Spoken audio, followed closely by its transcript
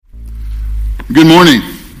Good morning.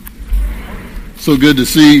 So good to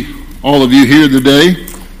see all of you here today.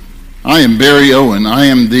 I am Barry Owen. I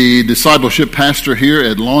am the discipleship pastor here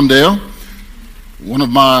at Lawndale. One of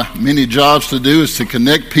my many jobs to do is to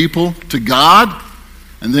connect people to God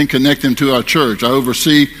and then connect them to our church. I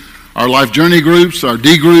oversee our life journey groups, our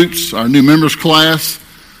D groups, our new members class,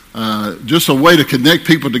 just a way to connect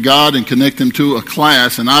people to God and connect them to a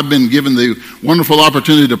class. And I've been given the wonderful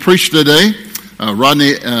opportunity to preach today.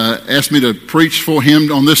 Rodney asked me to preach for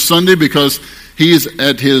him on this Sunday because he is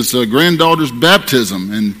at his granddaughter's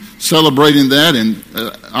baptism and celebrating that, and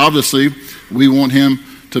obviously we want him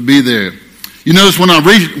to be there. You notice when I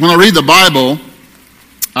read the Bible,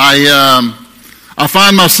 I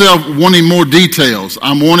find myself wanting more details.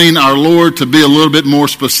 I'm wanting our Lord to be a little bit more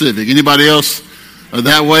specific. Anybody else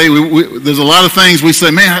that way? There's a lot of things we say,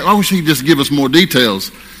 man, I wish he'd just give us more details.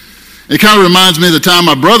 It kind of reminds me of the time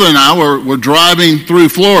my brother and I were driving through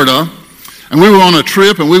Florida, and we were on a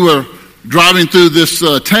trip, and we were driving through this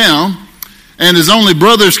town, and as only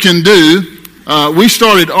brothers can do, we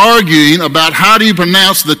started arguing about how do you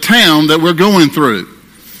pronounce the town that we're going through.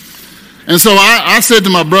 And so I said to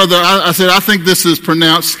my brother, I said, I think this is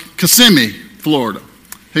pronounced Kissimmee, Florida.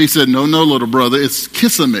 He said, no, little brother, it's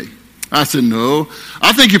Kissimmee. I said, no,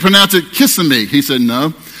 I think you pronounce it Kissimmee. He said,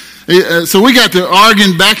 no. So we got to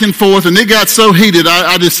arguing back and forth, and it got so heated,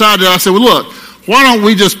 I decided, I said, well, look, why don't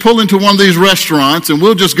we just pull into one of these restaurants, and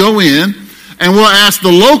we'll just go in, and we'll ask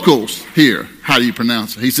the locals here, how do you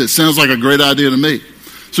pronounce it? He said, sounds like a great idea to me.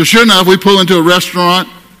 So sure enough, we pull into a restaurant,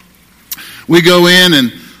 we go in,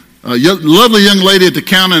 and a lovely young lady at the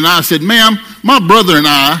counter, and I said, ma'am, my brother and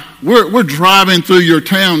I, we're driving through your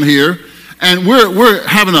town here, and we're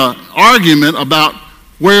having an argument about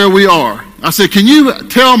where we are. I said, can you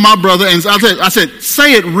tell my brother, and I said,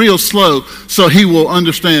 say it real slow so he will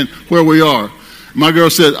understand where we are. My girl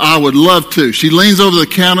said, I would love to. She leans over the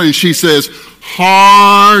counter and she says,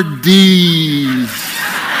 Hardee's.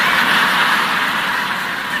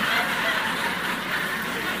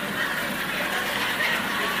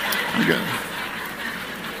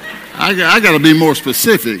 I got to be more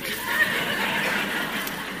specific.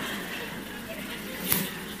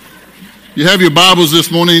 You have your Bibles this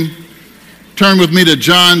morning. Turn with me to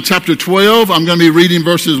John chapter 12. I'm going to be reading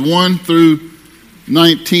verses 1 through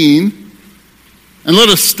 19. And let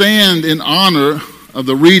us stand in honor of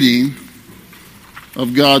the reading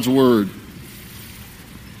of God's Word.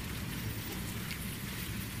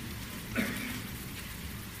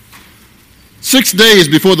 "6 days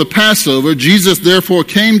before the Passover, Jesus therefore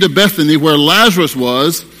came to Bethany where Lazarus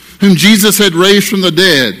was, whom Jesus had raised from the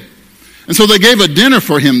dead. And so they gave a dinner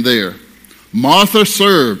for him there. Martha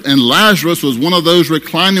served, and Lazarus was one of those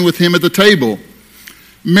reclining with him at the table.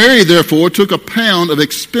 Mary, therefore, took a pound of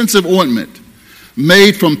expensive ointment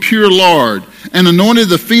made from pure lard and anointed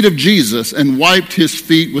the feet of Jesus and wiped his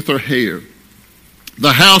feet with her hair.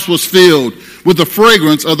 The house was filled with the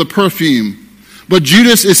fragrance of the perfume. But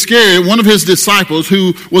Judas Iscariot, one of his disciples,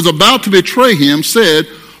 who was about to betray him, said,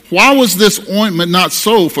 'Why was this ointment not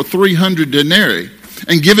sold for 300 denarii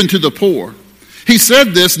and given to the poor?' He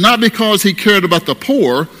said this not because he cared about the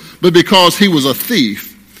poor, but because he was a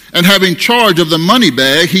thief. And having charge of the money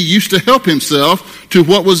bag, he used to help himself to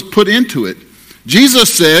what was put into it.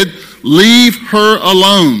 Jesus said, 'Leave her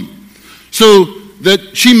alone, so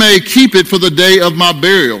that she may keep it for the day of my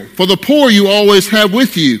burial. For the poor you always have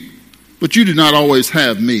with you, but you do not always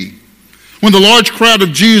have me.' When the large crowd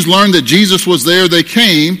of Jews learned that Jesus was there, they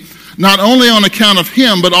came, not only on account of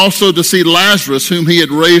him, but also to see Lazarus, whom he had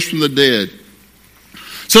raised from the dead.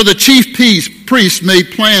 So the chief priests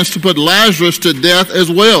made plans to put Lazarus to death as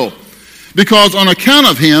well, because on account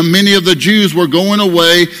of him, many of the Jews were going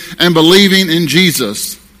away and believing in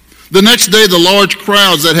Jesus. The next day, the large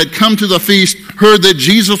crowds that had come to the feast heard that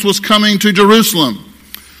Jesus was coming to Jerusalem.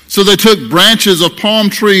 So they took branches of palm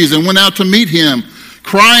trees and went out to meet him,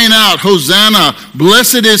 crying out, 'Hosanna,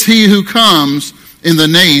 blessed is he who comes in the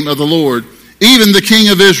name of the Lord, even the King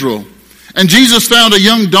of Israel.' And Jesus found a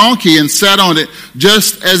young donkey and sat on it,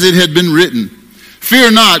 just as it had been written,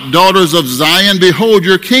 'Fear not, daughters of Zion, behold,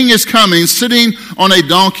 your king is coming, sitting on a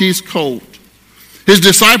donkey's colt.' His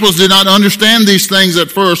disciples did not understand these things at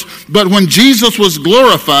first, but when Jesus was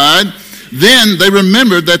glorified, then they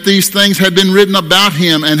remembered that these things had been written about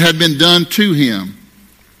him and had been done to him.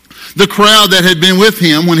 The crowd that had been with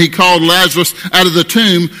him when he called Lazarus out of the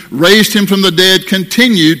tomb, raised him from the dead,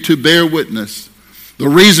 continued to bear witness. The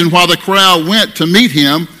reason why the crowd went to meet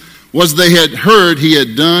him was they had heard he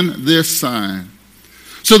had done this sign.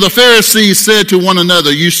 So the Pharisees said to one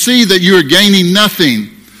another, 'You see that you are gaining nothing.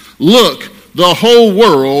 Look, the whole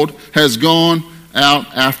world has gone out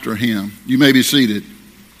after him. You may be seated.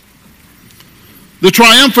 The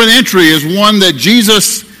triumphant entry is one that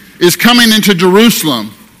Jesus is coming into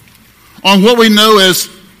Jerusalem on what we know as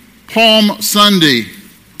Palm Sunday,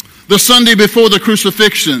 the Sunday before the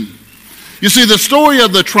crucifixion. You see, the story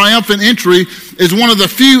of the triumphant entry is one of the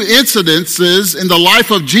few incidences in the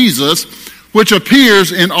life of Jesus which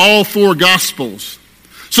appears in all four Gospels.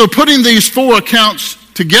 So putting these four accounts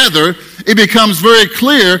together, it becomes very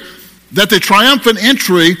clear that the triumphant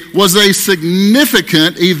entry was a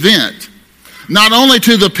significant event, not only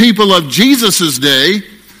to the people of Jesus' day,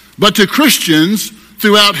 but to Christians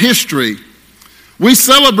throughout history. We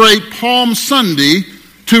celebrate Palm Sunday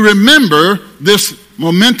to remember this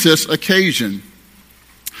momentous occasion.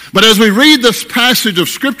 But as we read this passage of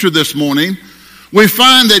Scripture this morning, we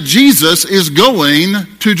find that Jesus is going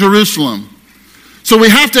to Jerusalem. So we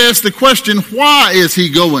have to ask the question, why is he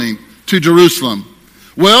going to Jerusalem?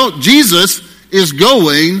 Well, Jesus is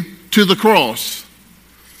going to the cross.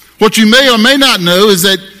 What you may or may not know is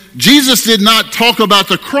that Jesus did not talk about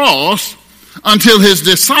the cross until his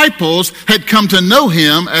disciples had come to know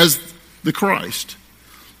him as the Christ.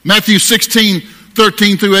 Matthew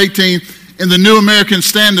 16:13 through 18, in the New American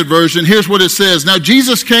Standard Version, here's what it says. Now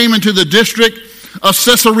Jesus came into the district of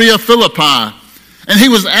Caesarea Philippi, and he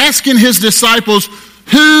was asking his disciples,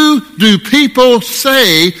 who do people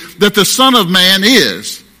say that the Son of Man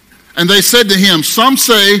is? And they said to him, some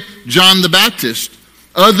say John the Baptist,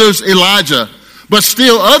 others Elijah, but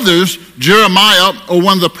still others Jeremiah or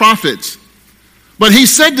one of the prophets. But he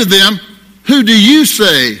said to them, who do you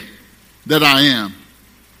say that I am?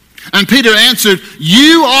 And Peter answered,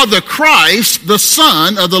 you are the Christ, the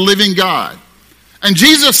Son of the living God. And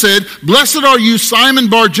Jesus said, blessed are you, Simon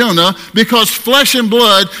Bar-Jonah, because flesh and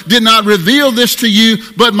blood did not reveal this to you,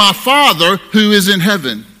 but my Father who is in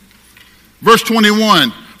heaven. Verse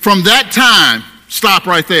 21, from that time, stop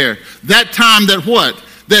right there. That time that what?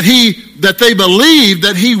 That they believed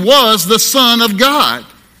that he was the Son of God.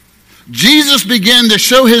 Jesus began to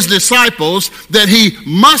show his disciples that he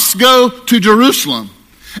must go to Jerusalem,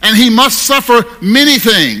 and he must suffer many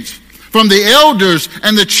things from the elders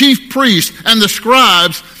and the chief priests and the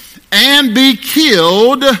scribes, and be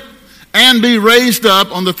killed and be raised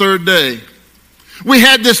up on the third day. We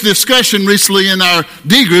had this discussion recently in our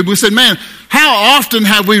D group. We said, man, how often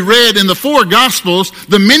have we read in the four Gospels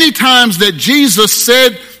the many times that Jesus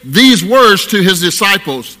said these words to his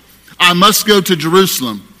disciples? I must go to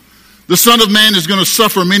Jerusalem. The Son of Man is going to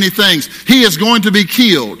suffer many things. He is going to be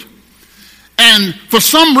killed. And for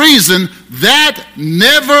some reason, that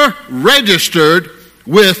never registered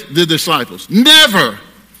with the disciples. Never.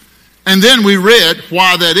 And then we read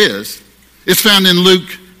why that is. It's found in Luke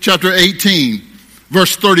chapter 18,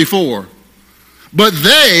 verse 34. But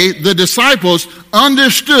they, the disciples,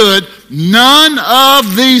 understood none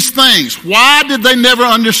of these things. Why did they never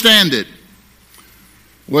understand it?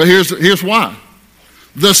 Well, here's why.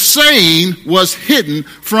 The saying was hidden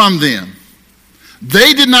from them.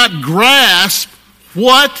 They did not grasp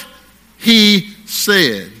what he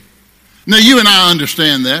said. Now, you and I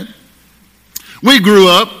understand that. We grew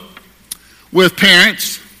up with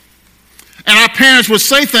parents, and our parents would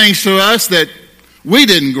say things to us that we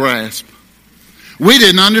didn't grasp. We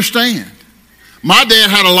didn't understand. My dad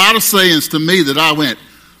had a lot of sayings to me that I went,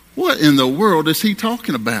 what in the world is he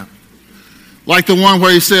talking about? Like the one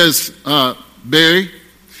where he says, Barry,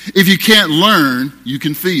 if you can't learn, you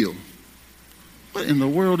can feel. What in the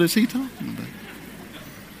world is he talking about?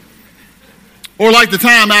 Or like the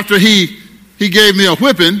time after he gave me a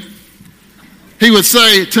whipping, he would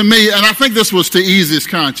say to me, and I think this was to ease his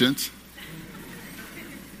conscience,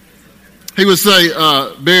 he would say,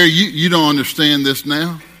 Barry, you don't understand this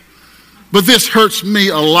now, but this hurts me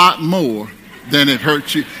a lot more than it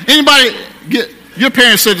hurts you. Anybody, your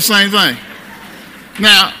parents said the same thing.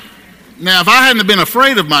 Now, if I hadn't been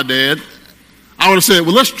afraid of my dad, I would have said,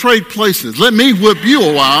 well, let's trade places. Let me whip you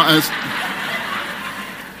a while.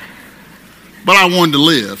 But I wanted to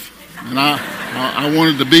live, and I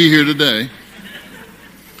wanted to be here today.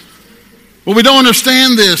 But we don't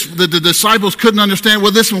understand this. The disciples couldn't understand.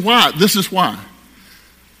 Well, this is why. This is why.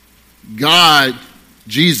 God,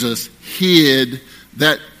 Jesus, hid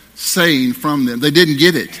that saying from them. They didn't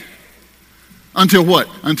get it. Until what?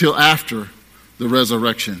 Until after the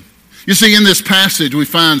resurrection. You see, in this passage, we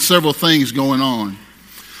find several things going on.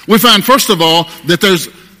 We find, first of all, that there's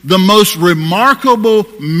the most remarkable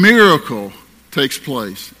miracle takes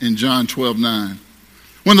place in John 12:9.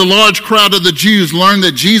 When the large crowd of the Jews learned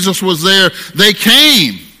that Jesus was there, they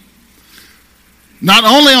came. Not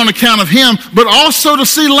only on account of him, but also to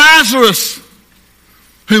see Lazarus,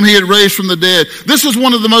 whom he had raised from the dead. This is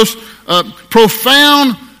one of the most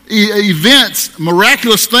profound events,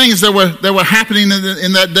 miraculous things that were happening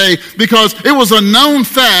in that day, because it was a known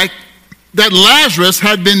fact that Lazarus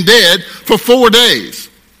had been dead for 4 days.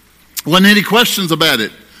 Wasn't any questions about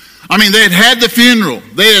it. I mean, they had the funeral.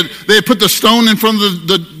 They had put the stone in front of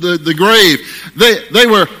the grave.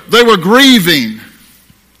 They were grieving.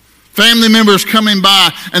 Family members coming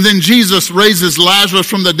by, and then Jesus raises Lazarus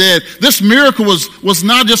from the dead. This miracle was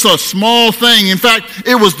not just a small thing. In fact,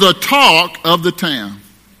 it was the talk of the town.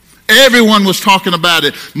 Everyone was talking about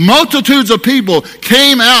it. Multitudes of people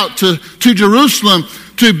came out to Jerusalem,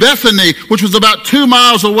 to Bethany, which was about 2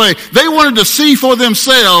 miles away. They wanted to see for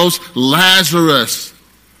themselves Lazarus.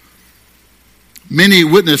 Many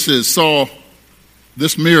witnesses saw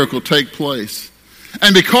this miracle take place.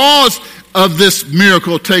 And because of this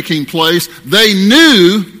miracle taking place, they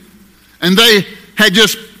knew, and they had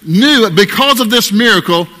just knew, because of this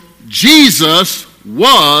miracle, Jesus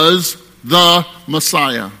was the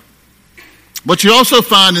Messiah. But you also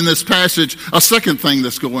find in this passage a second thing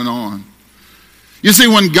that's going on. You see,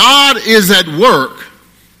 when God is at work,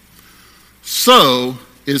 so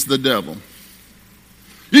is the devil.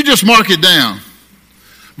 You just mark it down.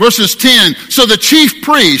 Verses 10, so the chief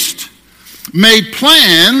priest made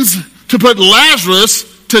plans to put Lazarus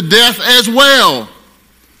to death as well,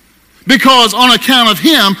 because on account of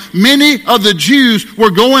him, many of the Jews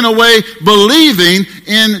were going away believing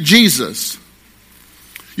in Jesus.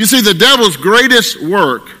 You see, the devil's greatest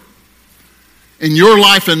work in your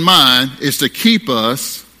life and mine is to keep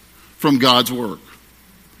us from God's work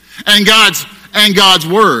and God's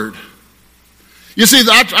word. You see,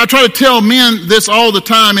 I try to tell men this all the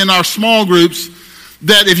time in our small groups,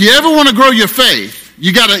 that if you ever want to grow your faith,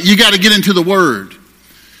 you got to get into the Word.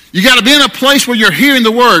 You got to be in a place where you're hearing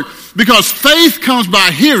the Word, because faith comes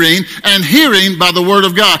by hearing, and hearing by the Word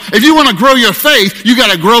of God. If you want to grow your faith, you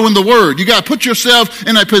got to grow in the Word. You got to put yourself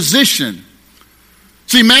in a position.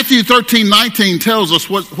 See, Matthew 13:19 tells us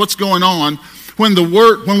what's going on when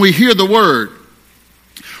we hear the Word.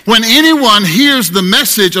 When anyone hears the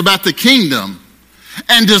message about the kingdom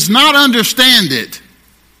and does not understand it.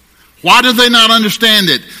 Why do they not understand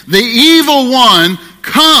it? The evil one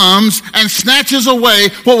comes and snatches away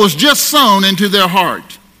what was just sown into their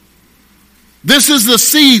heart. This is the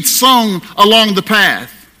seed sown along the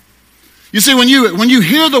path. You see, when you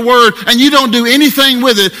hear the word and you don't do anything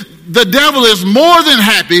with it, the devil is more than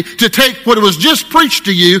happy to take what was just preached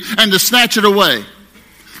to you and to snatch it away.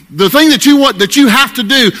 The thing that you have to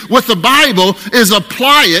do with the Bible is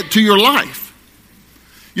apply it to your life.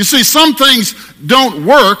 You see, some things don't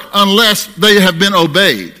work unless they have been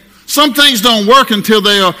obeyed. Some things don't work until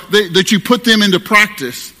that you put them into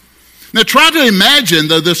practice. Now try to imagine,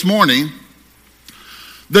 though, this morning,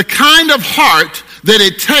 the kind of heart that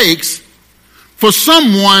it takes for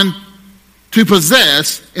someone to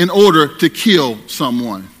possess in order to kill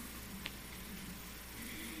someone.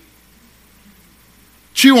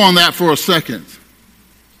 Chew on that for a second.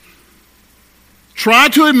 Try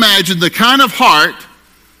to imagine the kind of heart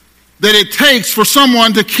that it takes for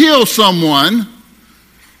someone to kill someone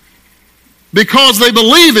because they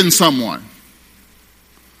believe in someone.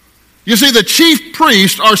 You see, the chief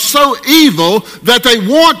priests are so evil that they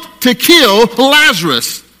want to kill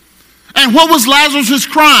Lazarus. And what was Lazarus'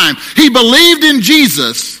 crime? He believed in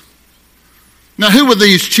Jesus. Now, who were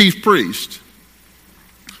these chief priests?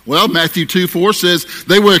 Well, Matthew 2:4 says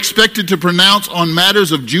they were expected to pronounce on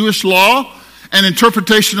matters of Jewish law and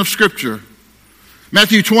interpretation of Scripture.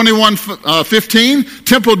 Matthew 21:15,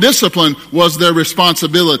 temple discipline was their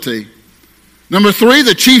responsibility. Number 3,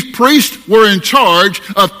 the chief priests were in charge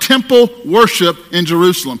of temple worship in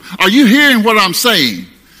Jerusalem. Are you hearing what I'm saying?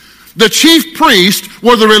 The chief priests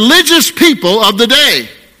were the religious people of the day.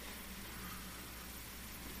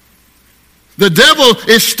 The devil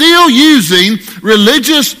is still using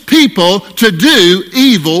religious people to do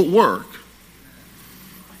evil work.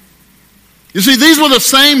 You see, these were the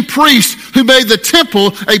same priests who made the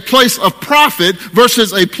temple a place of profit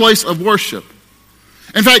versus a place of worship.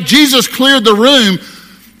 In fact, Jesus cleared the room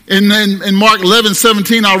in Mark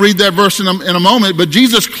 11:17. I'll read that verse in a moment. But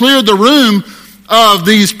Jesus cleared the room of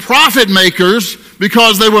these profit makers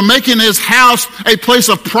because they were making his house a place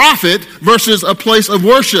of profit versus a place of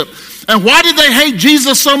worship. And why did they hate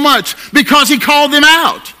Jesus so much? Because he called them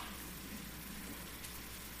out.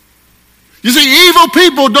 You see, evil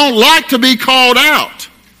people don't like to be called out.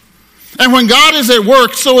 And when God is at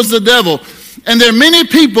work, so is the devil. And there are many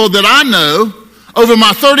people that I know over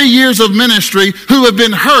my 30 years of ministry who have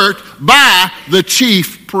been hurt by the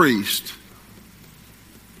chief priest.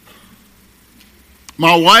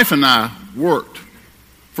 My wife and I worked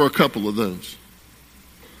for a couple of those.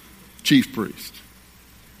 Chief priest.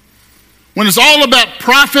 When it's all about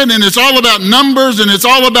profit and it's all about numbers and it's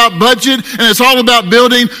all about budget and it's all about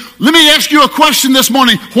building, let me ask you a question this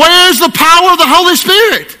morning. Where's the power of the Holy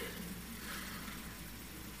Spirit?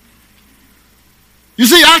 You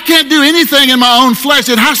see, I can't do anything in my own flesh.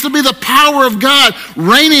 It has to be the power of God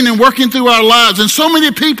reigning and working through our lives. And so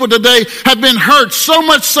many people today have been hurt, so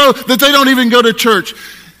much so that they don't even go to church.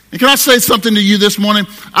 And can I say something to you this morning?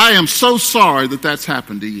 I am so sorry that that's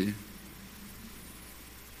happened to you.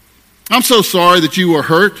 I'm so sorry that you were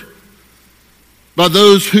hurt by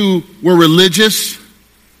those who were religious.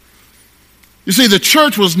 You see, the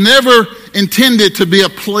church was never intended to be a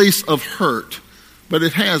place of hurt, but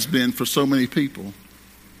it has been for so many people.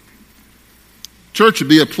 Church should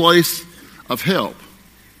be a place of help.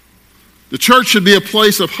 The church should be a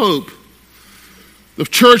place of hope. The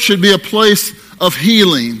church should be a place of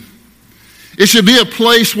healing. It should be a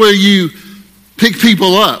place where you pick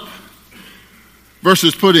people up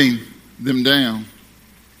versus putting them down.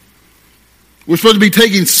 We're supposed to be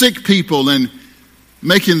taking sick people and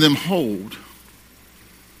making them whole.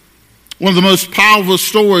 One of the most powerful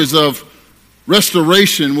stories of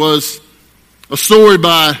restoration was a story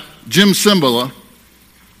by Jim Cymbala.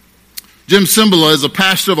 Jim Cymbala is a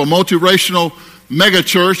pastor of a multiracial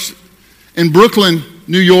megachurch in Brooklyn,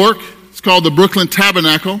 New York. It's called the Brooklyn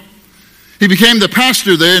Tabernacle. He became the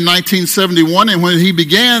pastor there in 1971, and when he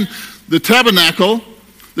began the tabernacle,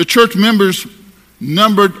 the church members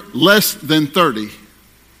numbered less than 30.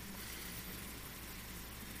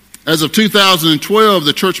 As of 2012,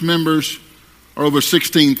 the church members are over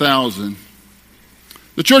 16,000.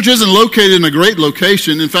 The church isn't located in a great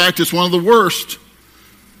location. In fact, it's one of the worst.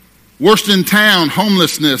 Worst in town,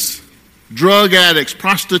 homelessness, drug addicts,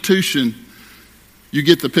 prostitution. You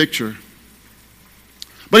get the picture.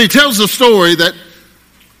 But he tells the story that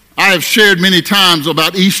I have shared many times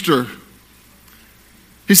about Easter.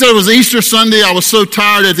 He said it was Easter Sunday. I was so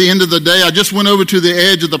tired at the end of the day. I just went over to the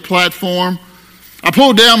edge of the platform. I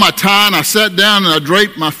pulled down my tie and I sat down and I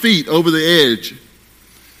draped my feet over the edge.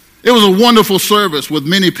 It was a wonderful service with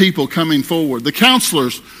many people coming forward. The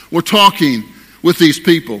counselors were talking with these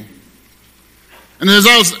people. And as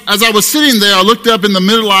I was sitting there, I looked up in the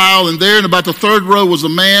middle aisle, and there in about the third row was a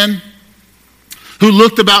man who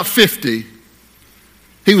looked about 50.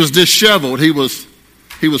 He was disheveled. He was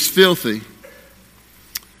filthy.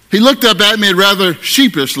 He looked up at me rather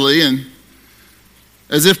sheepishly and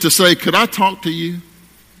as if to say, "Could I talk to you?"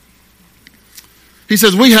 He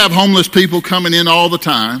says, "We have homeless people coming in all the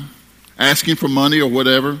time, asking for money or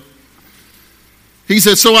whatever." He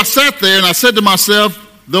said, "So I sat there and I said to myself,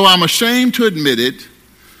 though I'm ashamed to admit it,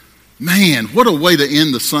 man, what a way to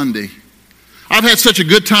end the Sunday. I've had such a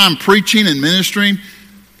good time preaching and ministering,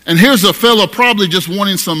 and here's a fellow probably just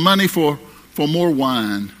wanting some money for more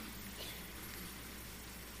wine."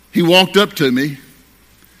 He walked up to me.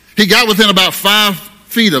 He got within about 5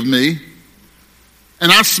 feet of me,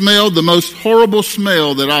 and I smelled the most horrible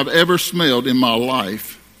smell that I've ever smelled in my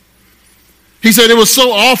life. He said it was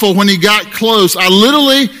so awful when he got close. I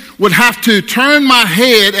literally would have to turn my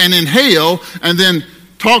head and inhale and then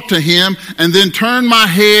talk to him, and then turn my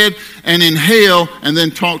head and inhale and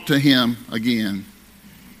then talk to him again.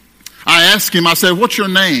 I asked him, I said, "What's your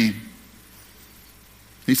name?"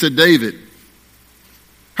 He said, "David."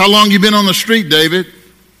 "How long you been on the street, David?"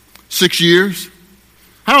 6 years.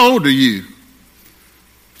 "How old are you?"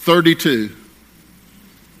 32.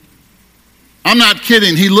 I'm not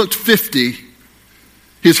kidding. He looked 50.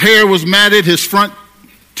 His hair was matted. His front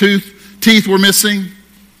teeth were missing.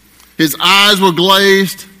 His eyes were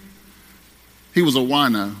glazed. He was a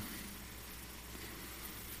wino.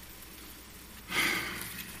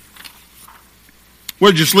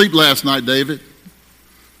 "Where'd you sleep last night, David?"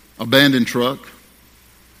 "Abandoned truck."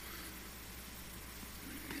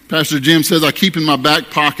 Pastor Jim says, "I keep in my back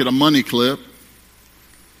pocket a money clip,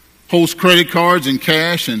 holds credit cards and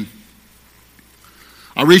cash, and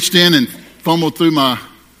I reached in and fumbled through my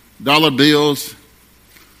dollar bills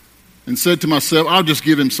and said to myself, I'll just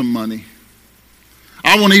give him some money.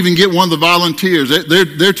 I won't even get one of the volunteers.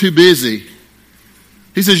 They're too busy."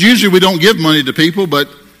 He says, "Usually we don't give money to people,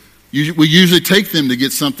 but we usually take them to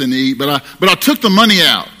get something to eat. But I took the money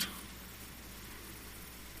out."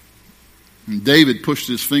 And David pushed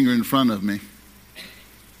his finger in front of me.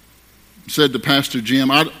 He said to Pastor Jim,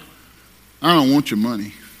 I don't want your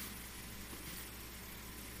money.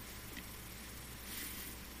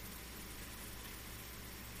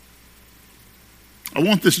 I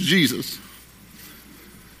want this Jesus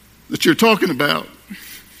that you're talking about,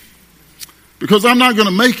 because I'm not going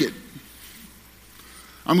to make it.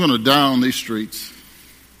 I'm going to die on these streets.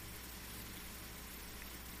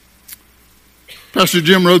 Pastor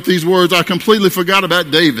Jim wrote these words, I completely forgot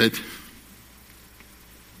about David.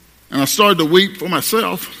 And I started to weep for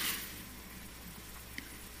myself.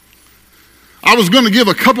 I was going to give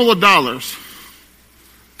a couple of dollars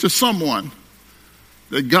to someone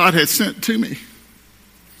that God had sent to me.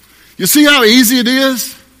 You see how easy it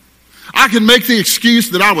is? I can make the excuse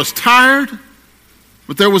that I was tired,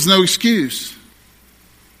 but there was no excuse.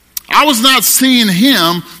 I was not seeing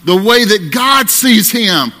him the way that God sees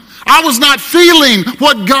him. I was not feeling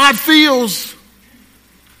what God feels.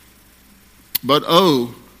 But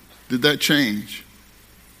oh, did that change.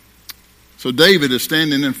 So David is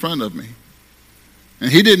standing in front of me. And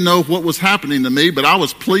he didn't know what was happening to me, but I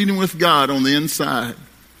was pleading with God on the inside.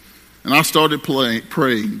 And I started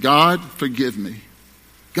praying, God, forgive me.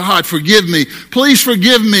 God, forgive me. Please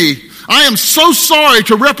forgive me. I am so sorry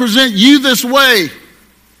to represent you this way.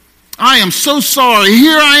 I am so sorry.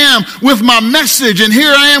 Here I am with my message, and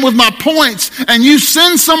here I am with my points, and you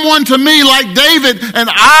send someone to me like David, and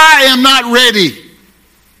I am not ready.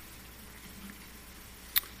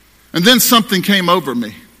 And then something came over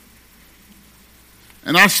me,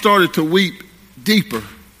 and I started to weep deeper.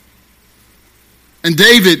 And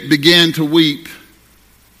David began to weep.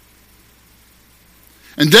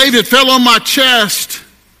 And David fell on my chest.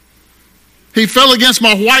 He fell against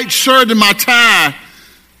my white shirt and my tie.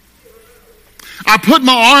 I put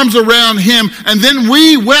my arms around him, and then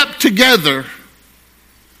we wept together.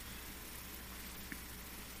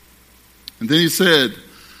 And then he said,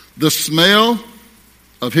 the smell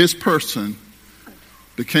of his person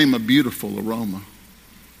became a beautiful aroma.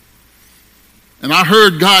 And I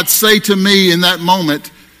heard God say to me in that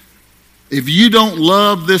moment, if you don't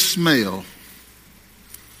love this smell,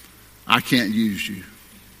 I can't use you.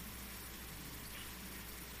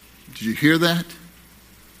 Did you hear that?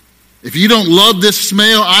 If you don't love this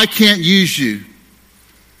smell, I can't use you.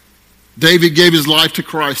 David gave his life to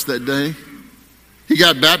Christ that day. He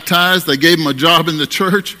got baptized. They gave him a job in the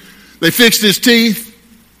church. They fixed his teeth.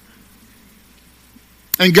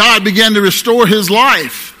 And God began to restore his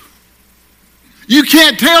life. You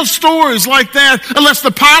can't tell stories like that unless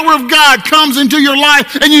the power of God comes into your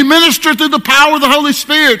life and you minister through the power of the Holy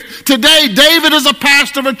Spirit. Today, David is a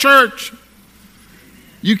pastor of a church.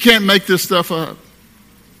 You can't make this stuff up.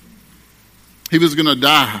 He was going to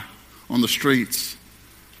die on the streets,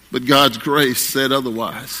 but God's grace said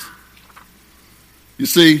otherwise. You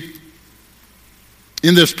see,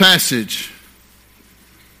 in this passage,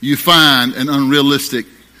 you find an unrealistic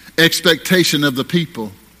expectation of the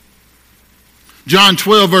people. John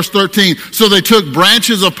 12, verse 13, so they took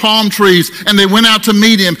branches of palm trees and they went out to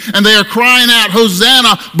meet him, and they are crying out,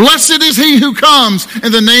 Hosanna, blessed is he who comes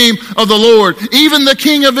in the name of the Lord, even the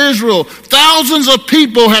King of Israel. Thousands of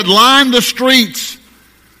people had lined the streets.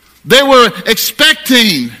 They were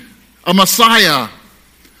expecting a Messiah.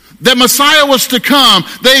 That Messiah was to come.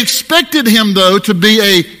 They expected him, though, to be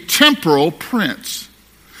a temporal prince.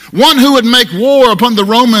 One who would make war upon the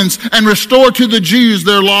Romans and restore to the Jews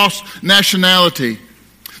their lost nationality.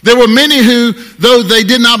 There were many who, though they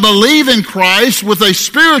did not believe in Christ with a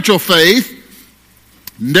spiritual faith,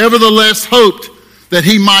 nevertheless hoped that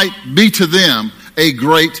he might be to them a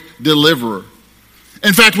great deliverer.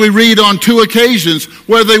 In fact, we read on 2 occasions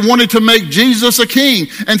where they wanted to make Jesus a king.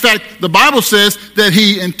 In fact, the Bible says that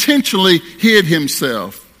he intentionally hid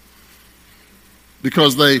himself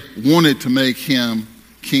because they wanted to make him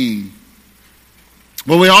king.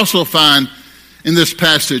 But we also find in this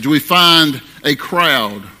passage, we find a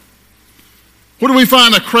crowd. What do we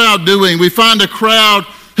find a crowd doing? We find a crowd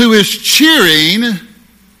who is cheering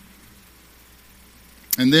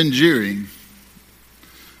and then jeering.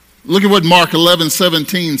 Look at what Mark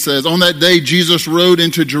 11:17 says. On that day, Jesus rode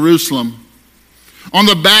into Jerusalem on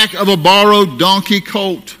the back of a borrowed donkey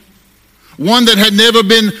colt, one that had never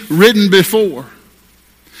been ridden before.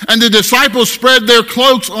 And the disciples spread their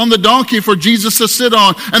cloaks on the donkey for Jesus to sit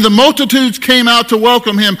on. And the multitudes came out to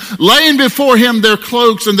welcome him, laying before him their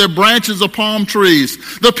cloaks and their branches of palm trees.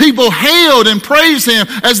 The people hailed and praised him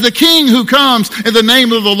as the King who comes in the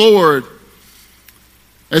name of the Lord.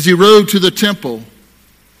 As he rode to the temple,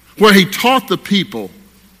 where he taught the people,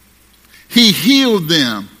 he healed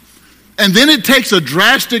them. And then it takes a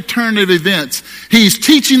drastic turn of events. He's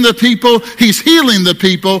teaching the people, he's healing the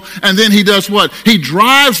people, and then he does what? He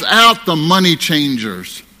drives out the money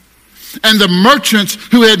changers and the merchants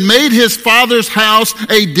who had made his father's house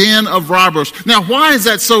a den of robbers. Now, why is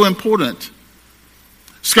that so important?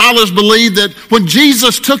 Scholars believe that when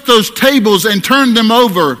Jesus took those tables and turned them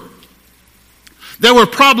over, there were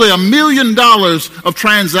probably $1 million of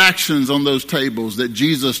transactions on those tables that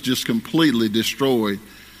Jesus just completely destroyed.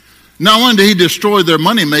 Not only did he destroy their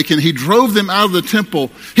money making, he drove them out of the temple.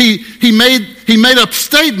 He made a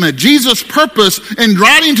statement. Jesus' purpose in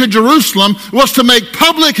riding to Jerusalem was to make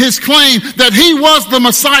public his claim that he was the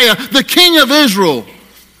Messiah, the King of Israel.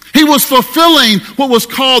 He was fulfilling what was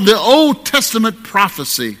called the Old Testament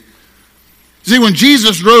prophecy. See, when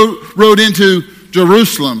Jesus rode into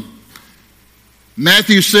Jerusalem,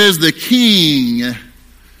 Matthew says the king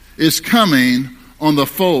is coming on the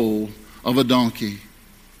foal of a donkey.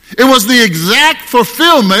 It was the exact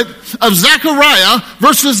fulfillment of Zechariah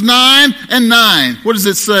verses 9 and 9. What does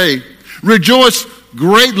it say? Rejoice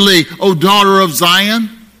greatly, O daughter of Zion.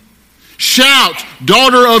 Shout,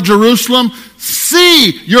 daughter of Jerusalem.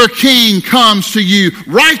 See, your king comes to you,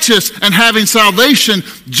 righteous and having salvation,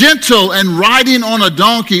 gentle and riding on a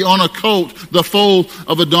donkey, on a colt, the foal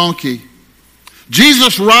of a donkey.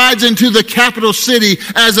 Jesus rides into the capital city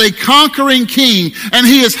as a conquering king, and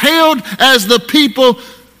he is hailed as the people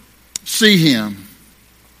see him.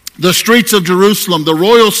 The streets of Jerusalem, the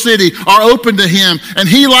royal city, are open to him, and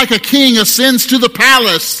he, like a king, ascends to the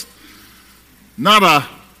palace. Not a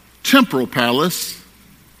temporal palace,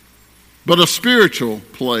 but a spiritual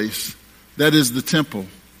place, that is the temple.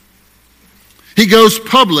 He goes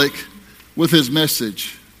public with his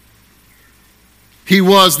message. He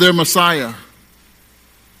was their Messiah.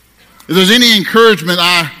 If there's any encouragement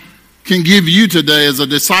I can give you today as a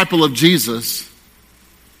disciple of Jesus,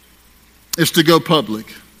 it's to go public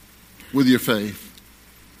with your faith.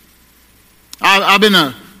 I've been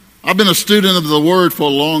a student of the Word for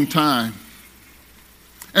a long time.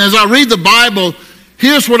 And as I read the Bible,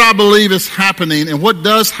 here's what I believe is happening and what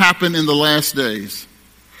does happen in the last days.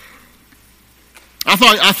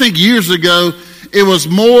 I think years ago it was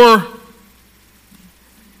more,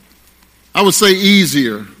 I would say,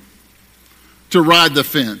 easier to ride the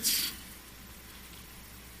fence.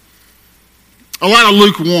 A lot of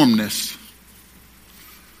lukewarmness.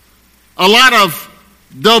 A lot of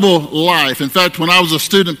double life. In fact, when I was a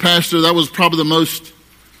student pastor, that was probably the most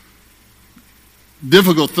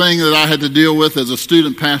difficult thing that I had to deal with as a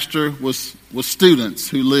student pastor was students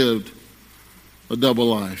who lived a double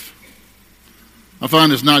life. I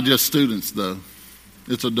find it's not just students, though.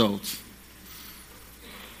 It's adults.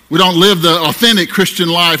 We don't live the authentic Christian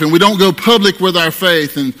life, and we don't go public with our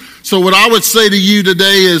faith. And so what I would say to you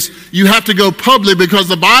today is you have to go public, because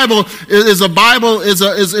the Bible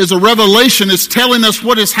is a revelation. It's telling us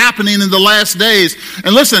what is happening in the last days.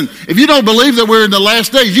 And listen, if you don't believe that we're in the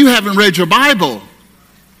last days, you haven't read your Bible.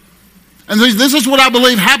 And this is what I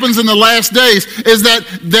believe happens in the last days, is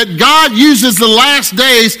that God uses the last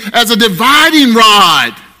days as a dividing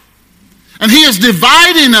rod. And he is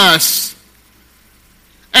dividing us.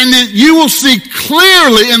 And that you will see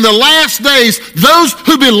clearly in the last days those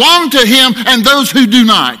who belong to him and those who do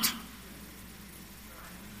not.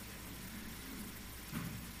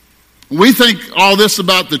 We think all this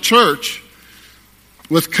about the church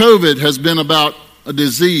with COVID has been about a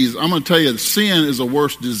disease. I'm going to tell you, sin is a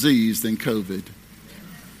worse disease than COVID.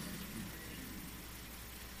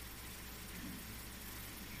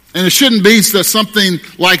 And it shouldn't be that something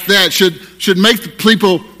like that should make the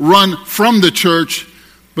people run from the church,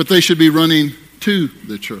 but they should be running to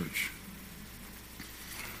the church.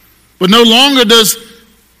 But no longer does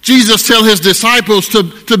Jesus tell his disciples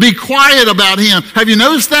to be quiet about him. Have you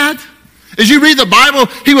noticed that? As you read the Bible,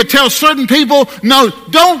 he would tell certain people, no,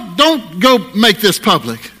 don't go make this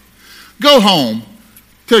public. Go home.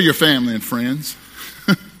 Tell your family and friends.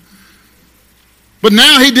 But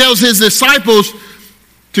now he tells his disciples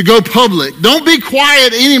to go public. Don't be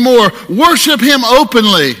quiet anymore. Worship him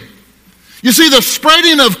openly. You see, the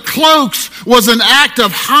spreading of cloaks was an act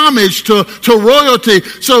of homage to royalty.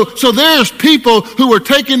 So there's people who were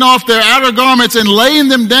taking off their outer garments and laying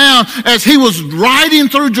them down as he was riding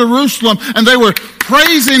through Jerusalem, and they were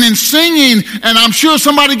praising and singing. And I'm sure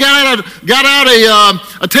somebody got out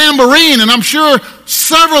a tambourine, and I'm sure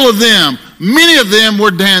several of them, many of them were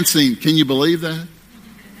dancing. Can you believe that?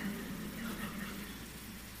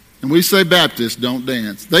 And we say Baptists don't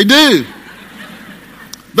dance. They do.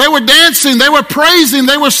 They were dancing, they were praising,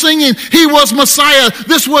 they were singing. He was Messiah.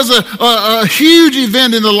 This was a huge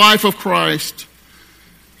event in the life of Christ.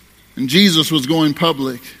 And Jesus was going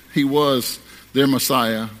public. He was their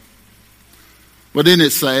Messiah. But isn't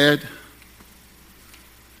it sad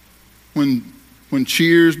when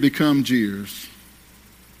cheers become jeers?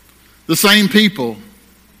 The same people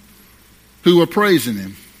who were praising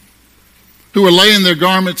him, who were laying their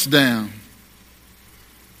garments down,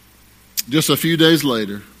 just a few days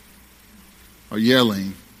later, are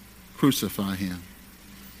yelling, crucify him.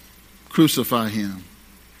 Crucify him.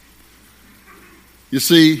 You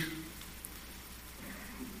see,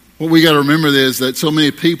 What we got to remember is that so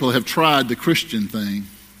many people have tried the Christian thing.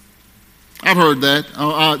 I've heard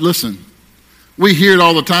that. Listen, we hear it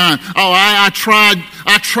all the time. I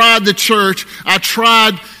tried the church. I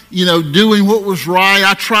tried, doing what was right.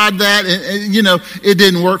 I tried that, and it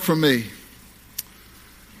didn't work for me.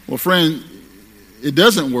 Well, friend, it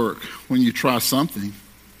doesn't work when you try something.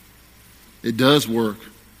 It does work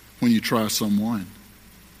when you try someone.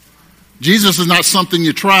 Jesus is not something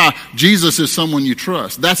you try. Jesus is someone you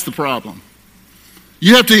trust. That's the problem.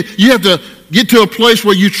 You have to get to a place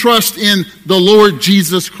where you trust in the Lord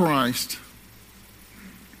Jesus Christ.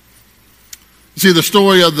 You see, the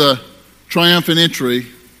story of the triumphant entry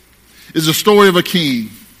is the story of a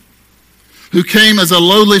king who came as a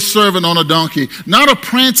lowly servant on a donkey, not a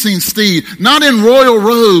prancing steed, not in royal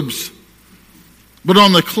robes, but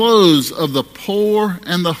on the clothes of the poor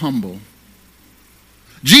and the humble.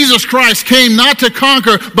 Jesus Christ came not to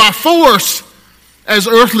conquer by force as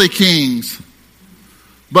earthly kings,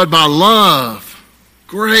 but by love,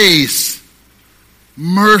 grace,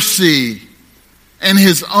 mercy, and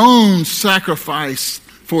his own sacrifice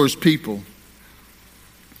for his people.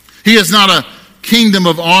 He is not a kingdom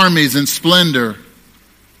of armies and splendor,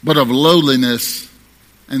 but of lowliness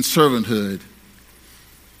and servanthood.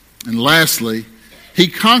 And lastly, he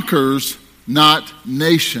conquers not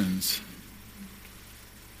nations,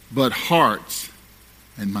 but hearts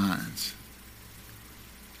and minds.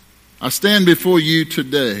 I stand before you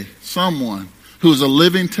today, someone who is a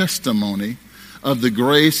living testimony of the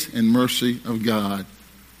grace and mercy of God.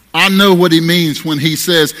 I know what he means when he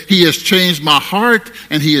says, he has changed my heart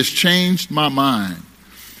and he has changed my mind.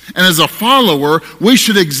 And as a follower, we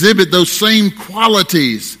should exhibit those same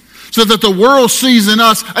qualities so that the world sees in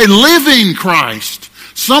us a living Christ,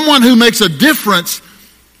 someone who makes a difference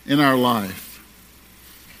in our life.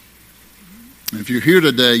 And if you're here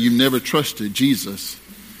today, you've never trusted Jesus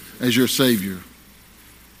as your Savior.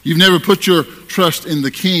 You've never put your trust in the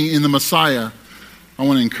King, in the Messiah. I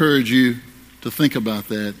want to encourage you to think about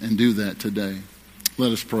that and do that today.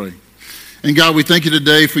 Let us pray. And God, we thank you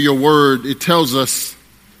today for your word. It tells us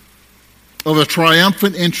of a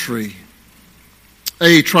triumphant entry,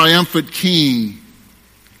 a triumphant king,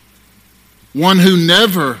 one who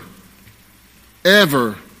never,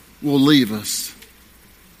 ever will leave us.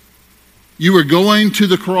 You were going to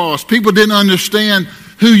the cross. People didn't understand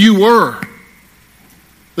who you were.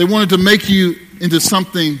 They wanted to make you into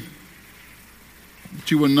something that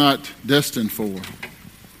you were not destined for.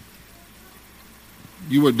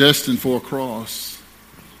 You were destined for a cross.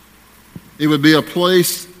 It would be a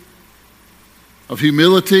place of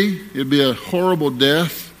humility. It would be a horrible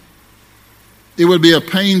death. It would be a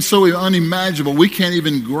pain so unimaginable. We can't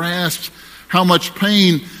even grasp how much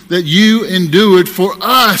pain that you endured for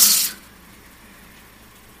us,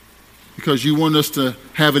 because you want us to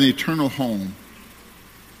have an eternal home,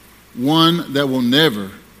 one that will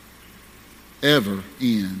never, ever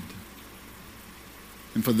end.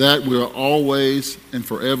 And for that, we are always and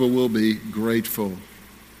forever will be grateful,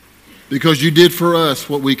 because you did for us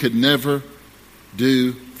what we could never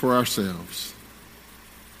do for ourselves.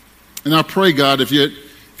 And I pray, God, if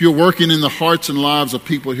you're working in the hearts and lives of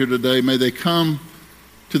people here today, may they come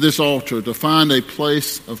to this altar to find a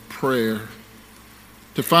place of prayer,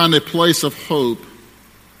 to find a place of hope,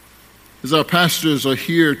 as our pastors are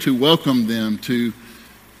here to welcome them, to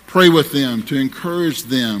pray with them, to encourage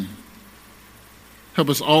them. Help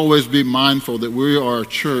us always be mindful that we are a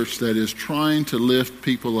church that is trying to lift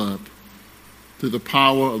people up through the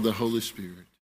power of the Holy Spirit.